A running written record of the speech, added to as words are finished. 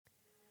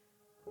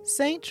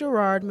Saint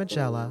Gerard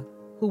Majella,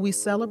 who we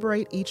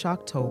celebrate each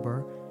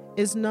October,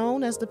 is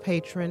known as the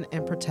patron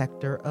and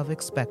protector of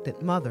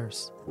expectant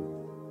mothers.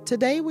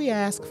 Today we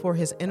ask for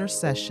his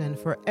intercession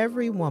for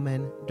every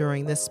woman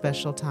during this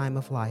special time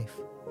of life.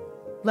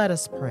 Let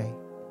us pray.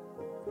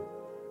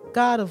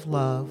 God of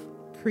love,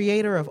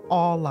 creator of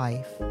all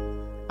life,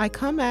 I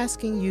come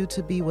asking you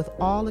to be with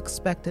all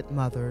expectant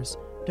mothers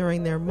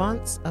during their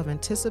months of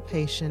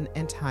anticipation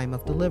and time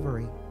of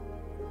delivery.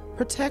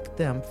 Protect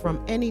them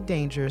from any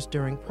dangers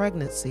during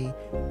pregnancy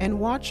and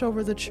watch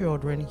over the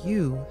children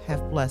you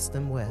have blessed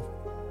them with.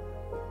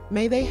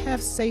 May they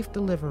have safe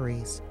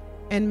deliveries,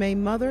 and may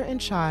mother and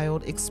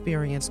child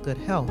experience good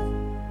health.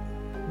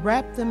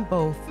 Wrap them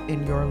both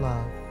in your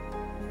love.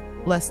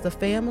 Bless the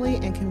family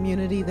and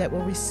community that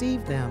will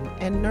receive them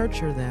and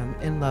nurture them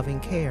in loving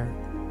care.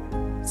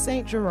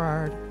 Saint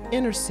Gerard,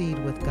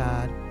 intercede with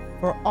God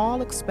for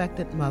all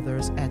expectant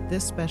mothers at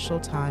this special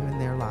time in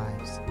their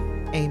lives.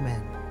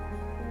 Amen.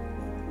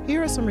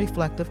 Here are some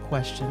reflective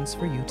questions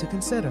for you to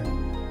consider.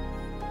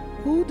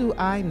 Who do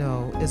I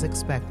know is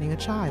expecting a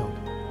child?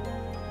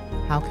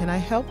 How can I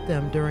help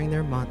them during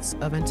their months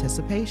of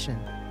anticipation?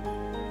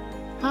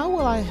 How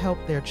will I help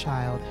their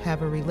child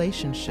have a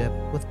relationship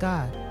with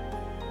God?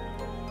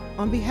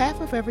 On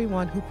behalf of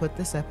everyone who put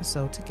this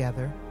episode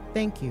together,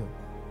 thank you.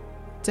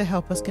 To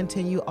help us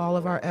continue all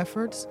of our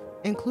efforts,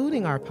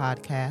 including our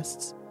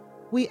podcasts,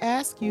 we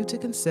ask you to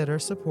consider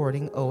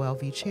supporting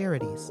OLV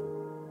Charities.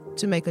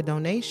 To make a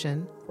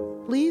donation,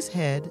 please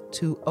head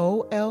to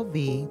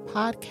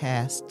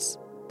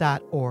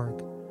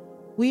olvpodcasts.org.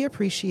 We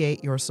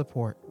appreciate your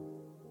support.